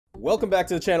Welcome back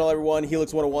to the channel, everyone.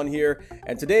 Helix101 here,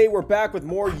 and today we're back with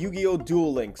more Yu-Gi-Oh!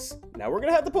 Duel Links. Now we're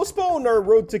gonna have to postpone our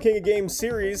Road to King of Games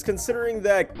series, considering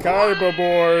that Kaiba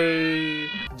Boy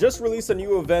just released a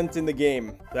new event in the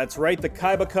game. That's right, the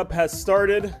Kaiba Cup has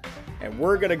started, and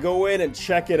we're gonna go in and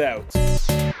check it out.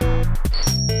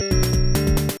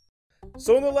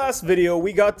 So in the last video,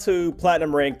 we got to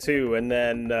Platinum Rank 2, and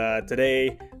then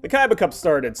today, the Kaiba Cup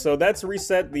started. So that's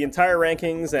reset the entire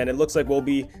rankings, and it looks like we'll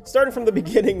be starting from the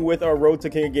beginning with our Road to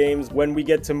King of Games when we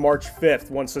get to March 5th,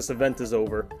 once this event is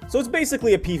over. So it's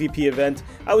basically a PvP event.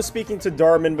 I was speaking to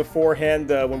Darman beforehand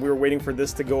when we were waiting for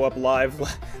this to go up live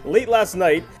late last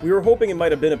night. We were hoping it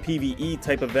might have been a PvE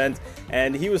type event,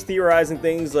 and he was theorizing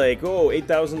things like, oh,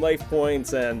 8,000 life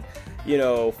points, and you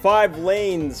know, 5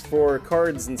 lanes for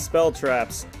cards and spell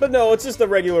traps. But no, it's just a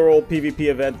regular old PvP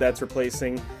event that's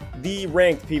replacing the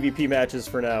ranked PvP matches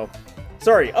for now.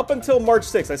 Sorry, up until March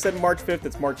 6th. I said March 5th,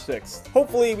 it's March 6th.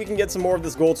 Hopefully we can get some more of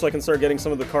this gold so I can start getting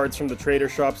some of the cards from the trader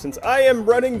shop, since I am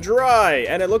running dry.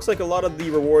 And it looks like a lot of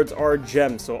the rewards are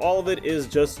gems, so all of it is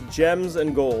just gems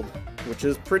and gold, which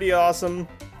is pretty awesome.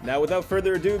 Now, without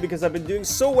further ado, because I've been doing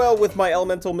so well with my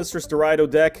Elemental Mistress Doraido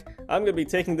deck, I'm going to be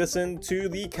taking this into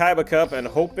the Kaiba Cup and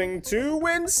hoping to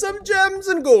win some gems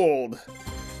and gold.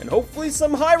 And hopefully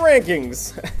some high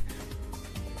rankings.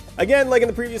 Again, like in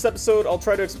the previous episode, I'll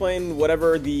try to explain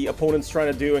whatever the opponent's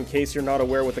trying to do in case you're not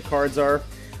aware what the cards are.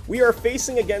 We are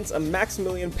facing against a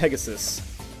Maximilian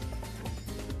Pegasus.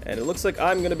 And it looks like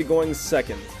I'm going to be going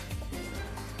second,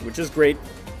 which is great.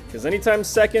 Because anytime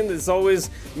second, this always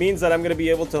means that I'm going to be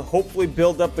able to hopefully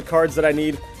build up the cards that I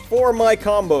need for my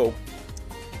combo.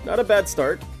 Not a bad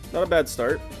start. Not a bad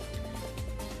start.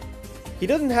 He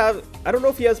doesn't have... I don't know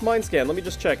if he has Mind Scan. Let me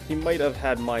just check. He might have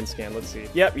had Mind Scan. Let's see.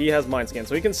 Yep, he has Mind Scan.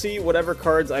 So he can see whatever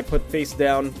cards I put face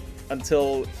down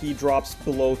until he drops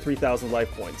below 3,000 life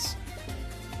points.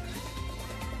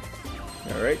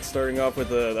 Alright, starting off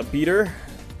with a beater.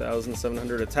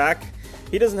 1,700 attack.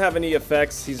 He doesn't have any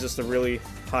effects. He's just a really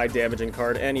high damaging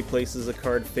card, and he places a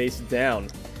card face down.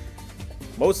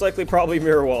 Most likely probably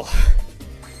Mirror Wall.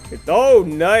 Oh,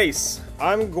 nice!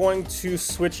 I'm going to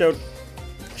switch out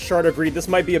Shard of Greed. This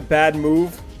might be a bad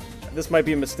move. This might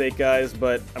be a mistake, guys,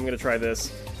 but I'm going to try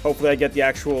this. Hopefully I get the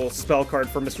actual spell card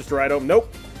for Mistress Doraido.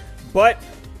 Nope. But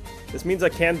this means I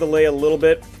can delay a little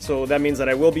bit, so that means that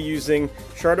I will be using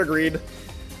Shard of Greed.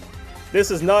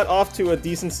 This is not off to a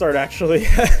decent start, actually.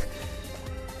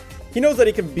 He knows that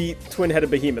he can beat Twin-Headed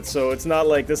Behemoth, so it's not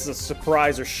like this is a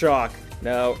surprise or shock.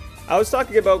 Now, I was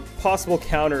talking about possible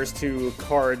counters to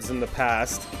cards in the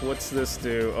past. What's this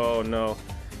do? Oh, no.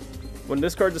 When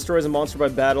this card destroys a monster by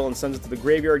battle and sends it to the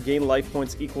graveyard, gain life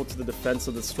points equal to the defense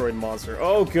of the destroyed monster.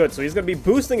 Oh, good. So he's going to be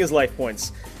boosting his life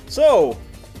points. So,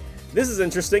 this is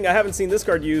interesting. I haven't seen this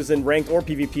card used in ranked or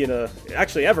PvP in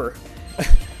actually ever.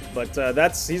 But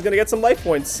he's going to get some life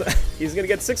points. He's going to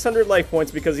get 600 life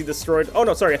points because he destroyed... Oh,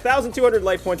 no, sorry, 1,200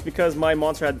 life points because my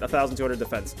monster had 1,200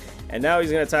 defense. And now he's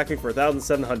going to attack me for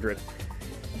 1,700.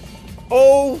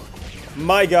 Oh,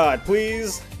 my God.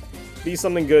 Please be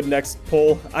something good next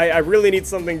pull. I really need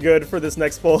something good for this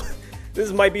next pull.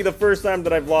 This might be the first time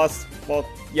that I've lost... Well,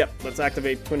 yep, let's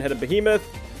activate Twin-Headed Behemoth.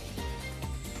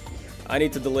 I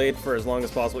need to delay it for as long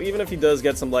as possible. Even if he does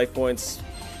get some life points,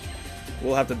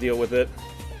 we'll have to deal with it.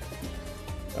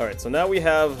 Alright, so now we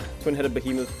have Twin-Headed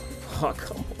Behemoth. Oh,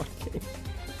 come on, game.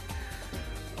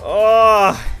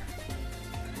 Oh!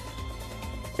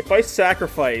 If I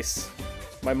sacrifice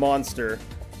my monster,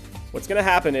 what's gonna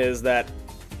happen is that...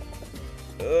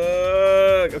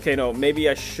 okay, no, maybe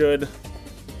I should...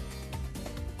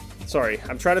 Sorry,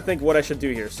 I'm trying to think what I should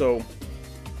do here. So,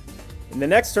 in the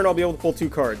next turn, I'll be able to pull 2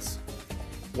 cards.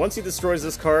 Once he destroys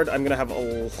this card, I'm gonna have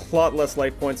a lot less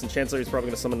life points, and chances are he's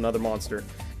probably gonna summon another monster.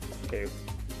 Okay.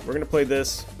 We're going to play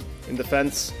this in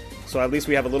defense, so at least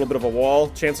we have a little bit of a wall.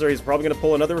 Chances are he's probably going to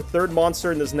pull another third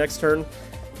monster in this next turn.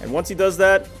 And once he does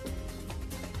that,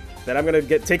 then I'm going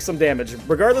to take some damage.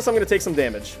 Regardless, I'm going to take some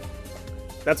damage.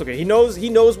 That's okay. He knows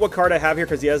what card I have here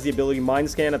because he has the ability Mind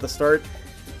Scan at the start.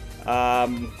 So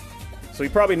he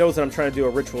probably knows that I'm trying to do a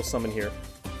ritual summon here.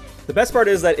 The best part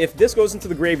is that if this goes into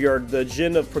the graveyard, the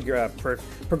Djinn of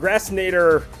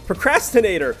Prognasticator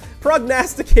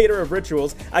of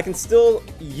Rituals, I can still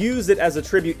use it as a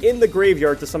tribute in the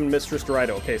graveyard to summon Mistress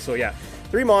Doraido. Okay, so yeah,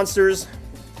 3 monsters.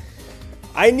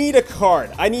 I need a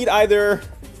card. I need either...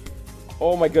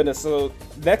 Oh my goodness, so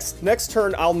next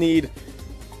turn I'll need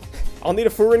a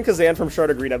Fuh-Rin-Ka-Zan from Shard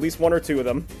of Greed, at least 1 or 2 of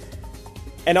them.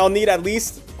 And I'll need at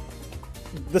least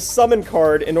the summon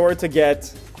card in order to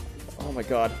get... Oh my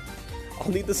god. I'll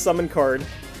need the summon card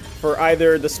for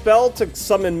either the spell to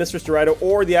summon Mistress Doraido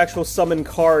or the actual summon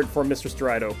card for Mistress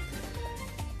Doraido.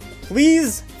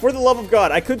 Please, for the love of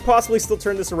God, I could possibly still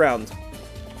turn this around.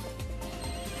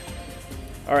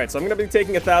 Alright, so I'm going to be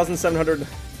taking 1,700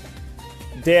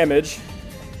 damage.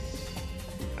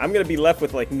 I'm going to be left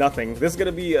with, like, nothing. This is going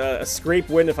to be a scrape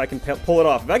win if I can pull it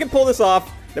off. If I can pull this off,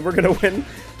 then we're going to win.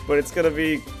 But it's going to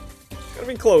be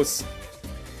close.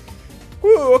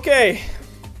 Woo, okay.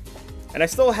 And I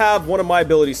still have one of my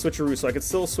abilities, Switcheroo, so I can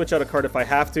still switch out a card if I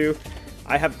have to.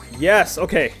 I have... Yes,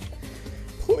 okay.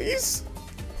 Please.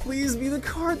 Please be the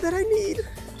card that I need.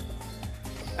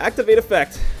 Activate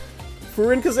effect.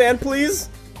 Fuh-Rin-Ka-Zan, please.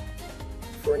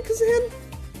 Fuh-Rin-Ka-Zan.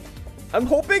 I'm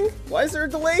hoping. Why is there a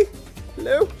delay?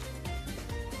 Hello?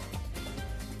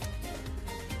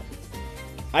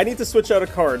 I need to switch out a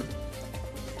card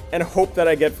and hope that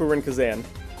I get Fuh-Rin-Ka-Zan.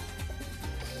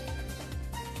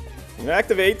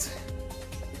 Activate.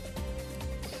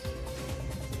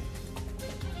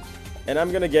 And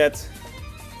I'm gonna get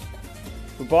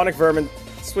Bubonic Vermin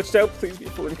switched out. Please be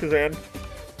Fuh-Rin-Ka-Zan.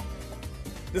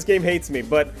 This game hates me,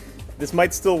 but this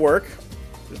might still work.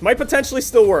 This might potentially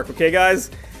still work, okay,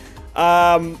 guys?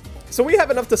 So we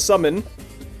have enough to summon.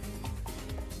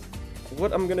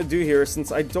 What I'm gonna do here,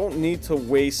 since I don't need to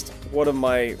waste one of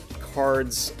my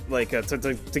cards, like,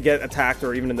 to get attacked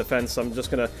or even in defense, I'm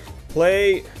just gonna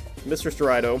play Mistress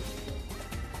Doraido.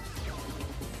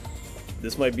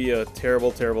 This might be a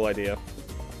terrible, terrible idea.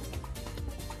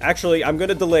 Actually, I'm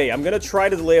gonna delay. I'm gonna try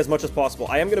to delay as much as possible.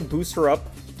 I am gonna boost her up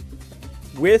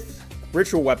with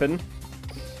Ritual Weapon.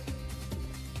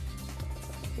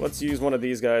 Let's use one of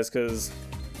these guys, because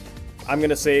I'm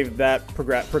gonna save that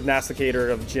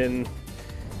prognosticator of Jin.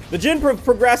 The Jin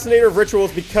procrastinator of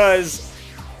rituals, because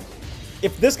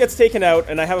if this gets taken out,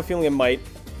 and I have a feeling it might,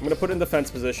 I'm gonna put it in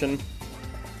defense position.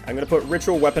 I'm gonna put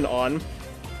Ritual Weapon on.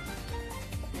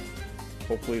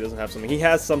 Hopefully he doesn't have something. He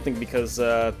has something because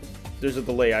there's a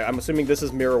delay. I'm assuming this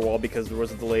is Mirror Wall because there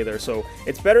was a delay there. So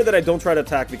it's better that I don't try to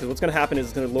attack, because what's gonna happen is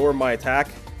it's gonna lower my attack,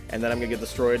 and then I'm gonna get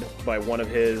destroyed by one of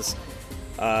his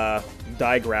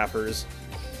Digraphers.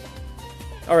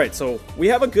 Alright, so we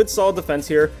have a good solid defense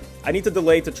here. I need to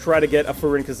delay to try to get a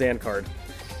Fuh-Rin-Ka-Zan card,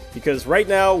 because right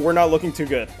now we're not looking too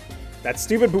good. That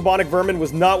stupid Bubonic Vermin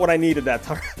was not what I needed that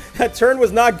turn. That turn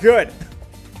was not good.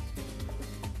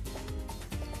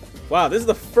 Wow, this is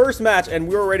the first match and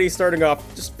we're already starting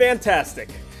off just fantastic.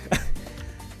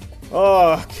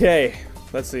 Okay,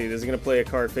 let's see. Is he gonna play a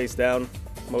card face down?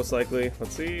 Most likely.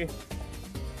 Let's see.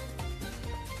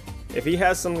 If he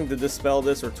has something to dispel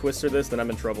this or twister this, then I'm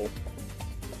in trouble,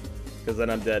 because then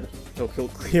I'm dead.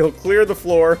 He'll clear the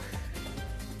floor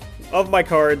of my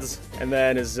cards, and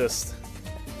then is just...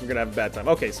 we're gonna have a bad time.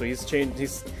 Okay, so he's changed.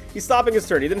 He's stopping his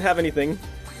turn. He didn't have anything.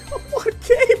 What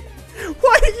game?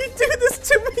 Why did you do this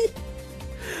to me?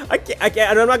 I can't.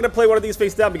 And I'm not gonna play one of these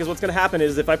face down, because what's gonna happen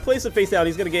is if I place it face down,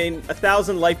 he's gonna gain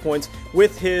 1,000 life points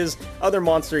with his other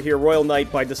monster here, Royal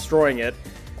Knight, by destroying it.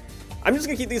 I'm just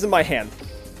gonna keep these in my hand.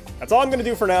 That's all I'm gonna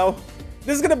do for now.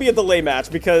 This is gonna be a delay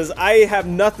match because I have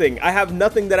nothing. I have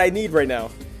nothing that I need right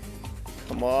now.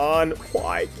 Come on.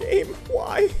 Why, game?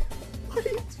 Why? Why do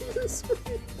you do this for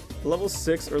me? Level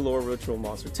 6 or lower ritual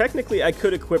monster. Technically, I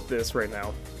could equip this right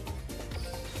now.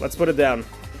 Let's put it down.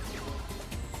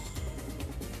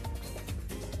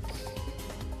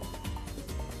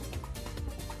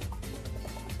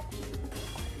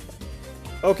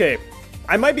 Okay.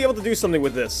 I might be able to do something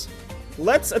with this.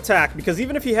 Let's attack, because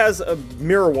even if he has a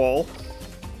mirror wall,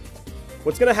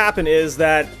 what's going to happen is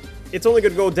that it's only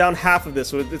going to go down half of this,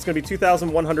 so it's going to be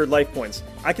 2,100 life points.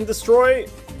 I can destroy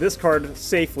this card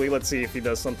safely. Let's see if he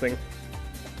does something.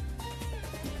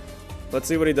 Let's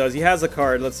see what he does. He has a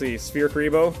card. Let's see. Sphere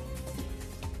Kribo.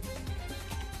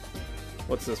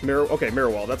 What's this? Mirror... okay,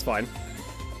 Mirror Wall. That's fine.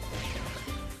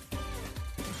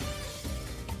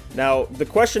 Now, the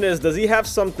question is, does he have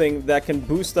something that can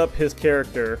boost up his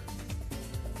character?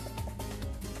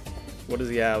 What does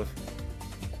he have?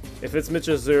 If it's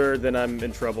Michazur, then I'm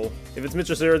in trouble. If it's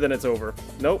Michazur, then it's over.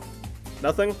 Nope.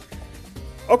 Nothing?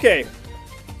 Okay.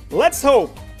 Let's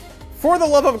hope, for the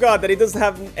love of God, that he doesn't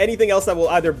have anything else that will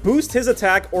either boost his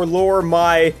attack or lower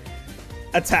my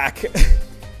attack.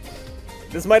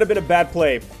 This might have been a bad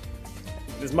play.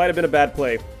 This might have been a bad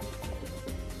play.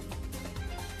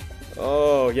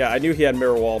 Oh, yeah, I knew he had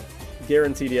Mirror Wall.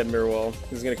 Guaranteed he had Mirror Wall.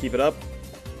 He's gonna keep it up.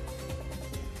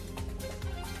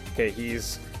 Okay,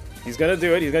 he's gonna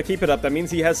do it. He's gonna keep it up. That means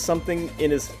he has something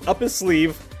in up his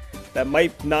sleeve that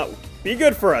might not be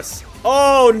good for us.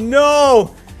 Oh,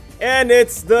 no! And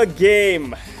it's the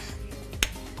game.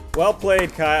 Well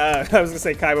played, Kai. I was gonna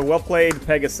say Kai, but well played,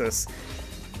 Pegasus.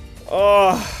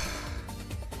 Oh.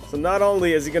 So not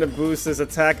only is he gonna boost his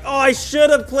attack. Oh, I should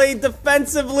have played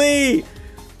defensively!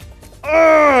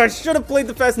 Oh, I should have played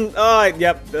defensive. Oh,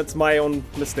 yep, that's my own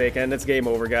mistake, and it's game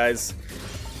over, guys.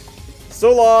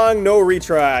 So long, no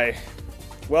retry.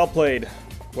 Well played.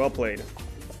 Well played.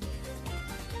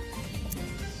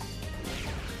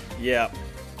 Yeah.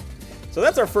 So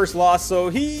that's our first loss, so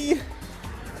he...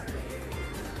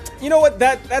 You know what,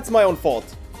 that's my own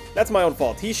fault. That's my own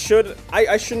fault. He should...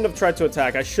 I shouldn't have tried to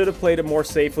attack. I should have played it more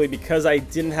safely because I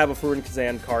didn't have a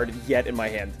Fuh-Rin-Ka-Zan card yet in my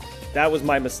hand. That was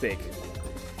my mistake.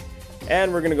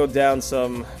 And we're gonna go down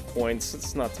some points.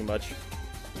 It's not too much.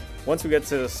 Once we get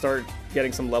to start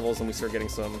getting some levels and we start getting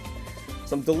some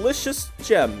delicious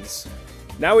gems.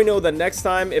 Now we know that next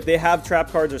time, if they have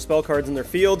trap cards or spell cards in their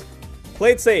field,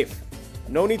 play it safe.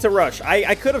 No need to rush.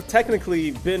 I could have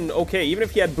technically been okay, even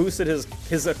if he had boosted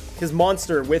his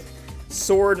monster with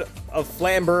Sword of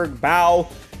Flamberg Bow.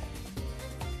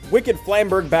 Wicked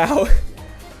Flamberg Bow.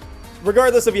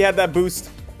 Regardless if he had that boost,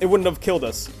 it wouldn't have killed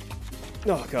us.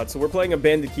 Oh god, so we're playing a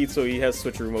Bandit Keith, so he has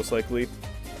Switcheroo most likely.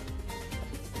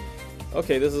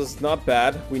 Okay, this is not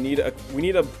bad. We need a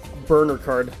burner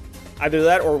card. Either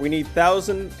that or we need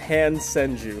Thousand Hand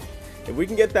Senju. If we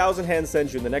can get Thousand Hand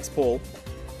Senju in the next pull,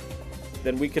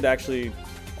 then we could actually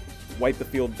wipe the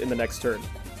field in the next turn.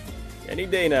 Any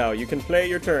day now, you can play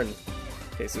your turn.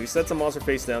 Okay, so he sets a monster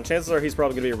face down. Chances are he's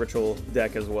probably going to be a ritual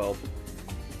deck as well.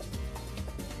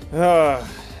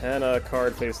 And a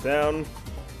card face down.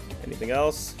 Anything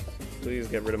else? Please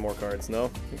get rid of more cards. No?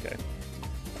 Okay.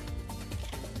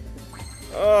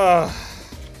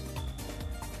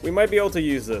 We might be able to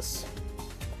use this.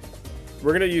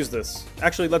 We're going to use this.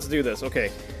 Actually, let's do this. Okay.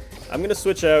 I'm going to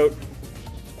switch out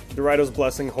Doraido's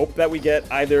Blessing. Hope that we get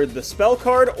either the spell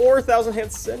card or Thousand Hand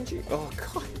Senju. Oh,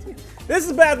 god. This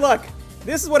is bad luck.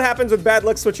 This is what happens with bad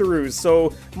luck switcheroos.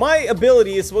 So, my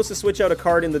ability is supposed to switch out a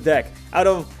card in the deck. Out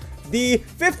of the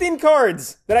 15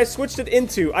 cards that I switched it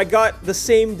into, I got the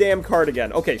same damn card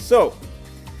again. Okay, so.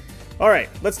 Alright,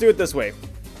 let's do it this way.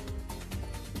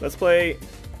 Let's play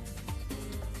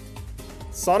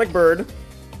Sonic Bird.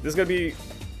 This is going to be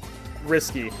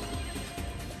risky.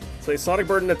 Play Sonic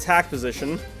Bird in attack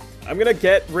position. I'm going to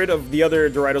get rid of the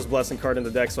other Doraido's Blessing card in the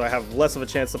deck so I have less of a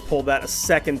chance to pull that a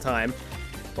second time.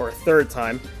 Or a third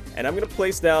time. And I'm going to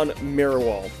place down Mirror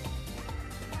Wall.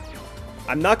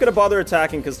 I'm not going to bother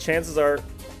attacking because chances are...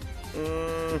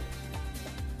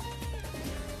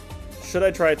 should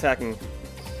I try attacking?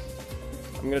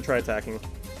 I'm going to try attacking.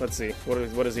 Let's see.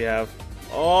 What does he have?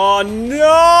 Oh,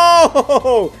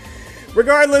 no!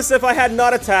 Regardless if I had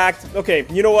not attacked... Okay,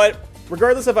 you know what?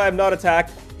 Regardless if I have not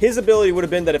attacked, his ability would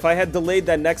have been that if I had delayed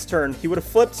that next turn, he would have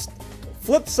flipped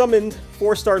summoned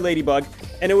 4-star Ladybug,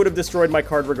 and it would have destroyed my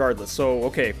card regardless. So,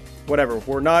 okay, whatever.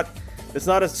 It's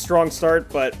not a strong start,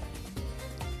 but...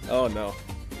 Oh, no.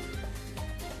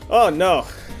 Oh, no.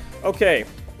 Okay.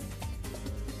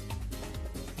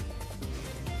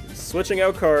 Switching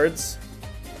out cards.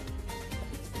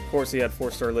 Of course he had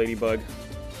 4-star Ladybug.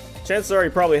 Chances are he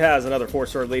probably has another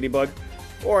 4-star Ladybug.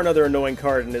 Or another annoying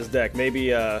card in his deck.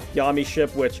 Maybe a Yami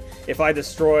ship, which if I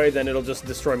destroy, then it'll just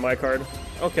destroy my card.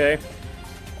 Okay.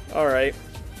 Alright.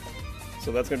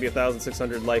 So that's going to be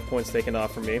 1,600 life points taken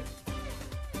off from me.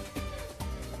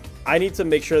 I need to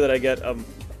make sure that I get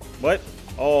what?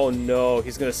 Oh no,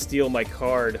 he's going to steal my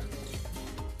card.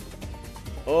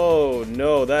 Oh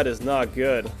no, that is not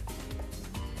good.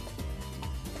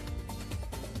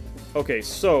 Okay,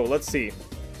 so let's see.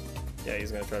 Yeah,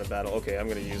 he's going to try to battle. Okay, I'm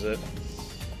going to use it.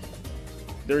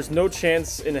 There's no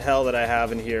chance in hell that I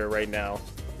have in here right now.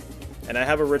 And I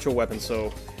have a ritual weapon,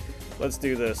 so let's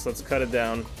do this. Let's cut it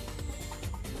down.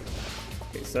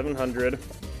 Okay, 700.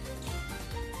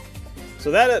 So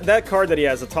that card that he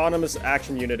has, Autonomous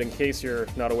Action Unit, in case you're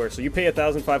not aware. So you pay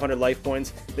 1,500 life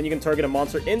points, then you can target a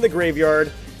monster in the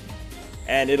graveyard,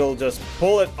 and it'll just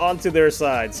pull it onto their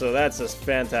side. So that's just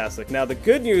fantastic. Now, the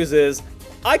good news is,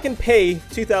 I can pay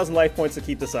 2,000 life points to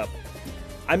keep this up.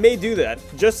 I may do that,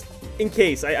 just in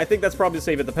case. I think that's probably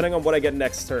safe, depending on what I get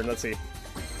next turn. Let's see.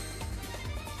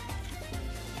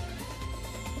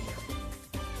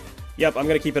 Yep, I'm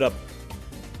gonna keep it up.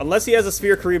 Unless he has a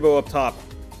Sphere Karibo up top.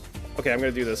 Okay, I'm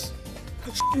gonna do this.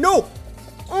 No!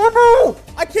 Oh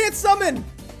no! I can't summon!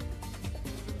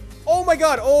 Oh my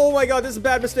god, this is a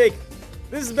bad mistake.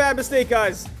 This is a bad mistake,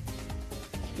 guys.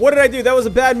 What did I do? That was a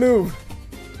bad move.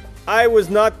 I was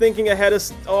not thinking ahead of...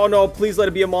 Oh no, please let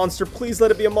it be a monster. Please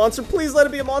let it be a monster. Please let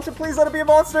it be a monster. Please let it be a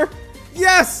monster.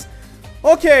 Yes!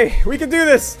 Okay, we can do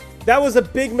this. That was a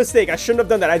big mistake. I shouldn't have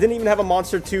done that. I didn't even have a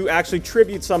monster to actually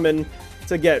tribute summon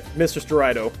to get Mistress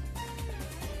Doraido.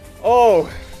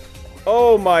 Oh.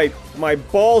 Oh, my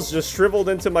balls just shriveled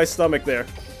into my stomach there.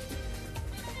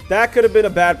 That could have been a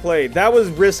bad play. That was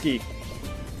risky.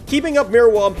 Keeping up mirror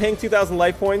while I'm paying 2,000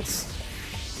 life points.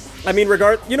 I mean,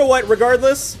 you know what?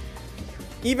 Regardless,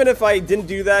 even if I didn't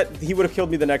do that, he would have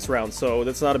killed me the next round, so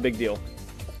that's not a big deal.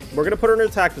 We're gonna put her in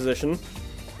attack position.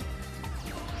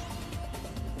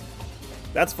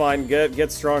 That's fine.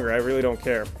 Get stronger. I really don't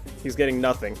care. He's getting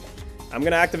nothing. I'm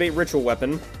gonna activate Ritual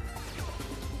Weapon.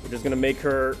 We're just gonna make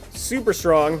her super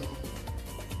strong.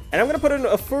 And I'm gonna put in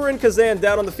a Fuh-Rin-Ka-Zan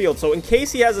down on the field. So in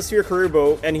case he has a Sphere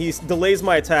Karubo and he delays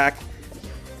my attack,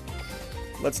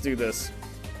 let's do this.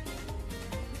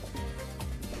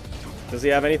 Does he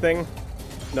have anything?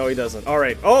 No, he doesn't.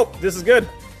 Alright. Oh, this is good.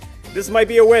 This might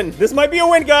be a win. This might be a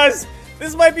win, guys!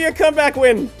 This might be a comeback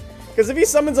win! Because if he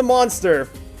summons a monster,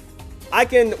 I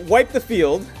can wipe the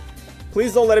field.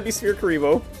 Please don't let it be Sphere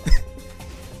Karibo.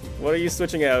 What are you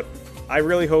switching out? I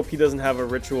really hope he doesn't have a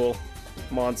ritual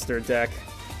monster deck.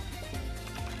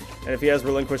 And if he has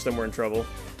Relinquish, then we're in trouble.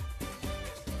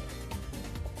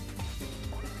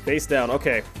 Face down.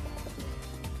 Okay.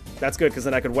 That's good, because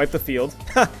then I could wipe the field.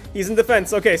 He's in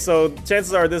defense. Okay, so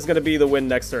chances are this is going to be the win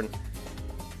next turn.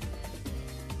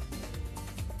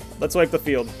 Let's wipe the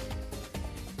field.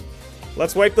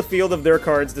 Let's wipe the field of their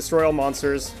cards, destroy all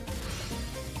monsters.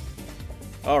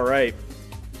 Alright.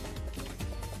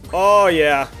 Oh,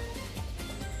 yeah.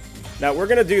 Now, we're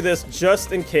going to do this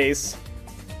just in case.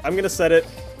 I'm going to set it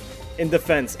in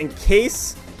defense. In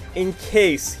case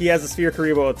he has a Sphere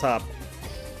Karibo at top.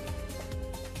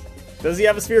 Does he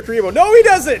have a Sphere Karibo? No, he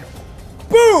doesn't!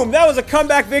 Boom! That was a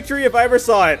comeback victory if I ever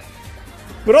saw it.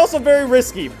 But also very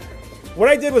risky. What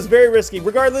I did was very risky.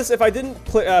 Regardless, if I didn't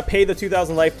pay the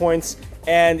 2,000 life points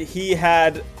and he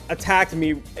had attacked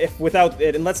me without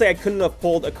it, and let's say I couldn't have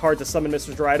pulled a card to summon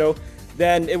Mistress Doraido,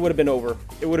 then it would have been over.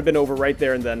 It would have been over right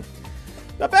there and then.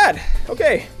 Not bad.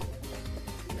 Okay.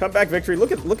 Comeback victory.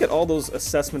 Look at all those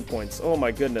assessment points. Oh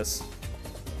my goodness.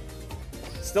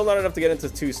 Still not enough to get into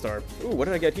 2-star. Ooh, what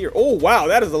did I get here? Oh, wow,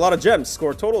 that is a lot of gems.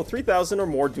 Score a total of 3,000 or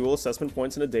more dual assessment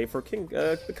points in a day for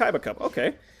the Kaiba Cup.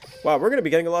 Okay. Wow, we're gonna be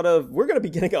getting a lot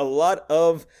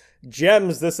of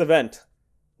gems this event.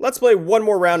 Let's play one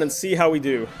more round and see how we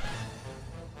do.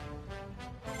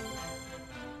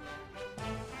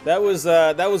 That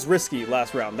was risky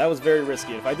last round. That was very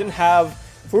risky. If I didn't have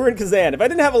Fuh-Rin-Ka-Zan, if I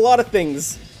didn't have a lot of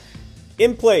things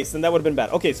in place, then that would have been bad.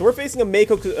 Okay, so we're facing a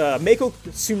Mako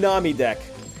Tsunami deck.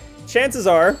 Chances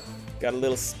are, got a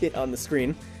little spit on the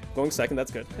screen. Going second,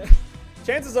 that's good.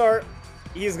 Chances are,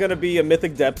 he's gonna be a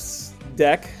Mythic Depths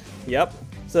deck. Yep.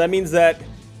 So that means that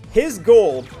his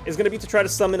goal is gonna be to try to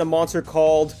summon a monster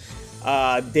called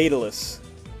Daedalus.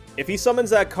 If he summons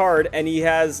that card and he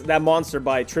has that monster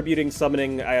by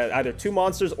summoning either 2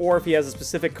 monsters, or if he has a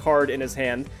specific card in his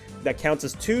hand that counts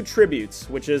as 2 tributes,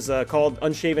 which is called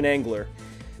Unshaven Angler.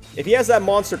 If he has that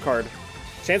monster card,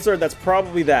 chances are that's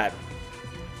probably that.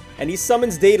 And he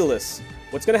summons Daedalus.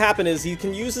 What's going to happen is he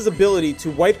can use his ability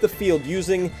to wipe the field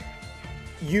using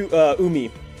Umi.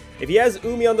 If he has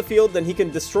Umi on the field, then he can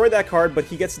destroy that card, but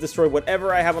he gets to destroy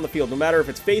whatever I have on the field, no matter if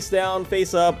it's face down,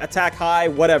 face up, attack high,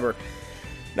 whatever.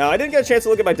 Now, I didn't get a chance to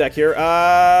look at my deck here.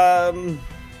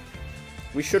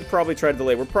 We should probably try to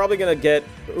delay. We're probably going to get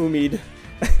Umi'd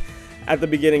at the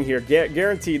beginning here.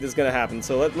 Guaranteed this is going to happen.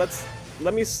 So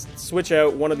let me switch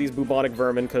out one of these bubonic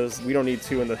vermin, because we don't need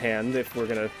 2 in the hand if we're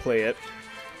going to play it.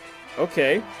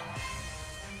 Okay.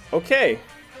 Okay.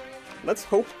 Let's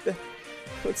hope that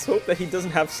he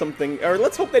doesn't have something, or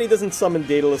let's hope that he doesn't summon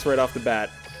Daedalus right off the bat,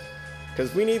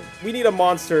 because we need a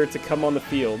monster to come on the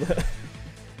field.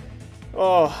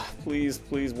 Oh, please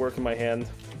work in my hand.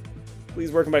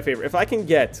 Please work in my favor. If I can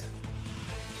get,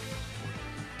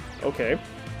 okay.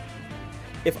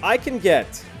 If I can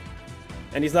get,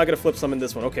 and he's not going to flip summon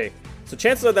this one. Okay, so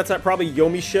chances are that's probably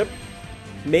Yomi's ship.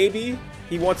 Maybe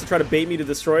he wants to try to bait me to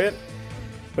destroy it.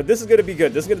 But this is going to be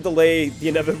good. This is going to delay the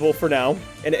inevitable for now.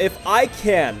 And if I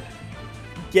can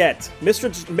get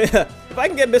Mistress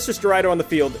Doraido on the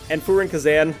field and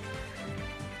Fuh-Rin-Ka-Zan,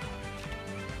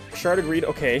 Shard Greed,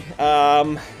 okay.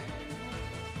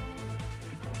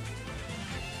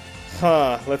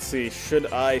 Let's see. Should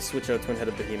I switch out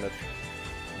Twin-Headed Behemoth?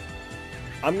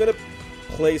 I'm going to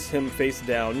place him face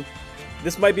down.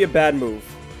 This might be a bad move,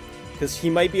 because he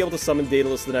might be able to summon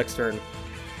Daedalus the next turn.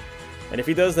 And if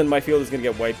he does, then my field is going to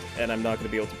get wiped, and I'm not going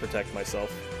to be able to protect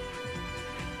myself.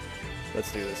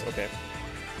 Let's do this. Okay.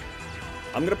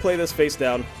 I'm going to play this face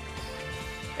down,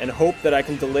 and hope that I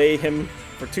can delay him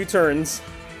for 2 turns,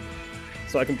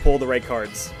 so I can pull the right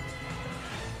cards.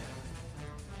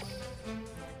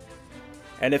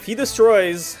 And if he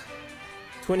destroys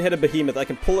twin-headed behemoth, I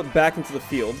can pull it back into the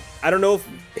field. I don't know if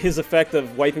his effect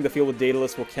of wiping the field with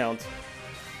Daedalus will count.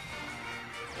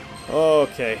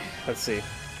 Okay, let's see.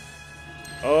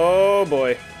 Oh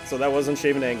boy. So that wasn't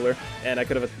Shaven Angler, and I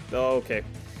could have... Oh, okay.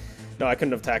 No, I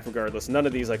couldn't have attacked regardless. None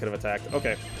of these I could have attacked.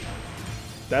 Okay.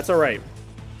 That's alright.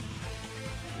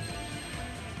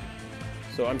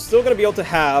 So I'm still going to be able to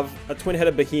have a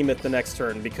twin-headed behemoth the next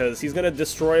turn, because he's going to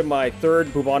destroy my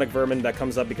third bubonic vermin that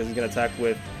comes up because he's going to attack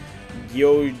with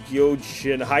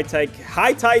Gyojin, High-Tide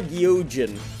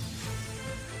Gyojin.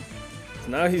 So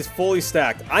now he's fully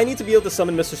stacked. I need to be able to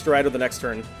summon Mistress Doraido the next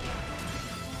turn.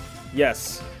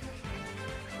 Yes.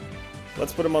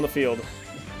 Let's put him on the field.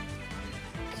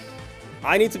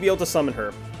 I need to be able to summon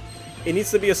her. It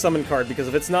needs to be a summon card, because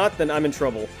if it's not, then I'm in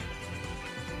trouble.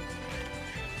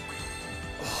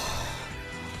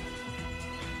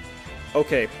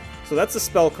 Okay, so that's a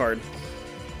spell card.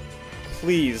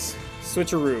 Please,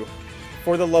 switcheroo.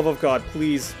 For the love of God,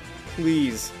 please,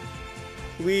 please,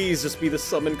 please just be the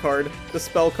summon card, the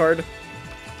spell card.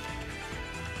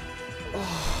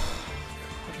 Oh,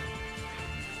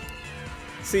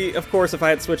 see, of course, if I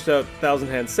had switched out Thousand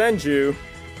Hand Senju,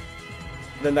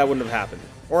 then that wouldn't have happened.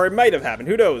 Or it might have happened,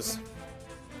 who knows?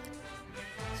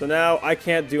 So now I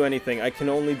can't do anything, I can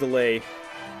only delay.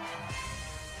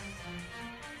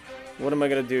 What am I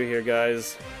gonna do here,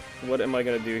 guys? What am I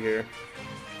gonna do here?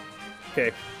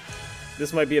 Okay.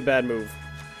 This might be a bad move.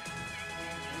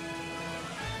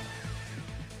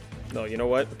 No, you know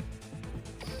what?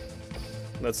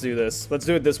 Let's do this. Let's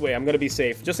do it this way. I'm gonna be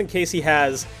safe. Just in case he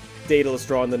has Daedalus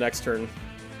draw in the next turn.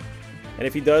 And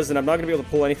if he does, then I'm not gonna be able to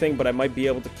pull anything, but I might be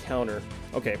able to counter.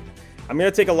 Okay. I'm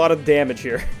gonna take a lot of damage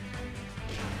here.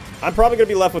 I'm probably gonna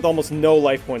be left with almost no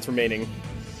life points remaining.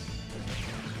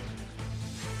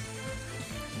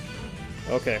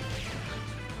 Okay.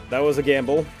 That was a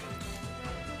gamble.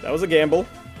 That was a gamble.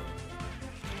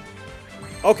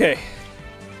 Okay.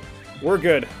 We're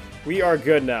good. We are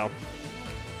good now.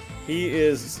 He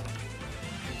is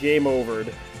game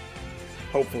overed.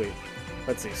 Hopefully.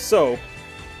 Let's see. So,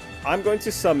 I'm going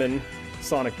to summon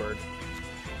Sonic Bird.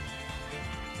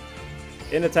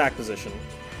 In attack position.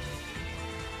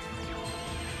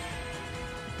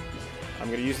 I'm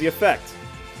going to use the effect.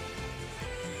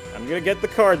 I'm gonna get the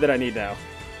card that I need now.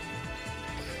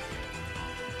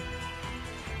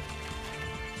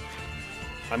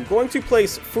 I'm going to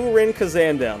place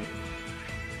Fuh-Rin-Ka-Zan down.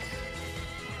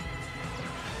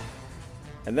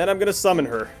 And then I'm gonna summon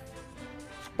her.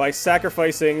 By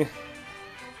sacrificing...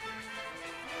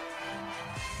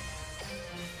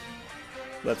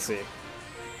 Let's see.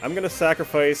 I'm gonna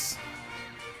sacrifice...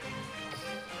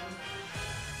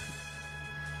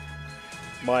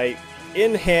 my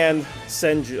in-hand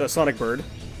Senju, Sonic Bird,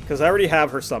 because I already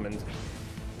have her summoned.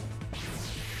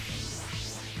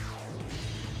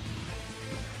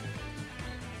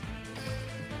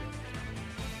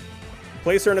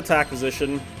 Place her in attack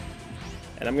position,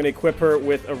 and I'm going to equip her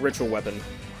with a ritual weapon.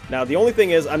 Now, the only thing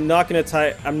is, I'm not going to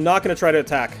try to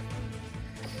attack.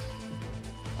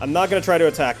 I'm not going to try to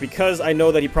attack, because I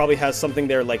know that he probably has something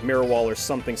there like Mirror Wall or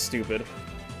something stupid.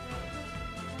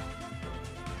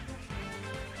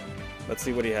 Let's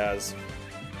see what he has.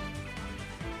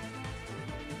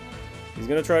 He's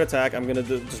gonna try to attack. I'm gonna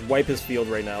just wipe his field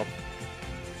right now.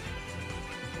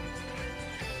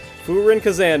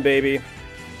 Fuh-Rin-Ka-Zan, baby.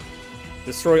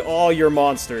 Destroy all your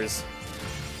monsters.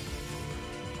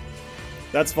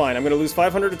 That's fine. I'm gonna lose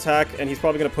 500 attack, and he's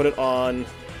probably gonna put it on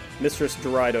Mistress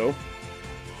Doraido.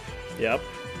 Yep,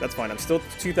 that's fine. I'm still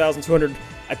 2,200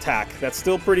 attack. That's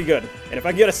still pretty good. And if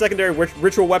I can get a secondary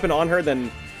ritual weapon on her, then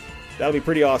that'll be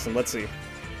pretty awesome. Let's see.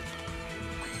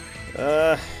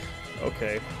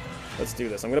 Okay. Let's do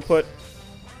this. I'm gonna put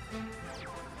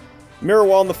Mirror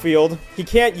Wall in the field. He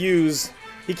can't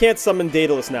summon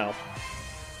Daedalus now.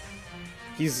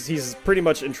 He's pretty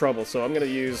much in trouble, so I'm gonna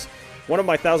use one of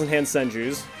my Thousand Hand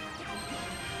Senjus.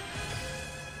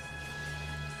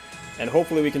 And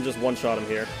hopefully we can just one-shot him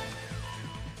here.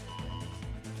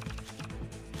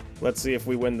 Let's see if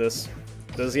we win this.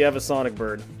 Does he have a Sonic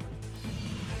Bird?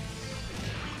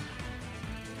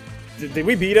 Did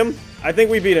we beat him? I think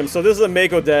we beat him. So this is a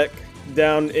Mako deck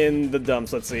down in the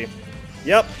dumps. Let's see.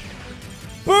 Yep.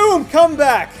 Boom!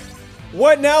 Comeback!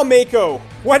 What now, Mako?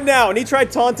 What now? And he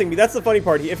tried taunting me. That's the funny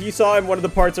part. If you saw in one of the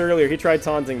parts earlier, he tried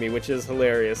taunting me, which is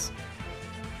hilarious.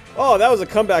 Oh, that was a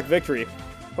comeback victory.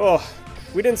 Oh,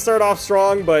 we didn't start off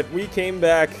strong, but we came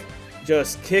back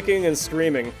just kicking and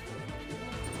screaming.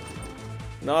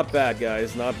 Not bad,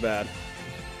 guys. Not bad.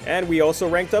 And we also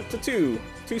ranked up to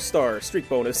 2-star streak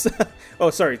bonus. Oh,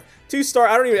 sorry. 2-star.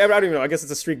 I don't even know. I guess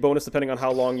it's a streak bonus depending on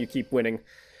how long you keep winning.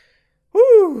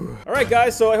 Whew. Alright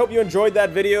guys, so I hope you enjoyed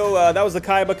that video. That was the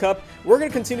Kaiba Cup. We're going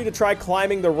to continue to try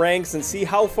climbing the ranks and see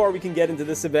how far we can get into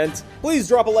this event. Please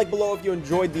drop a like below if you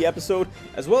enjoyed the episode,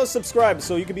 as well as subscribe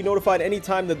so you can be notified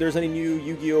anytime that there's any new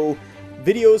Yu-Gi-Oh!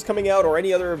 Videos coming out or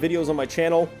any other videos on my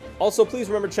channel. Also, please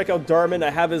remember to check out Darman. I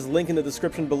have his link in the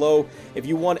description below. If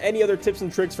you want any other tips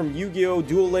and tricks from Yu-Gi-Oh!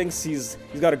 Duel Links, he's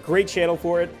got a great channel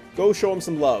for it. Go show him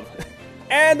some love.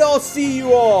 And I'll see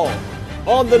you all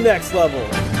on the next level.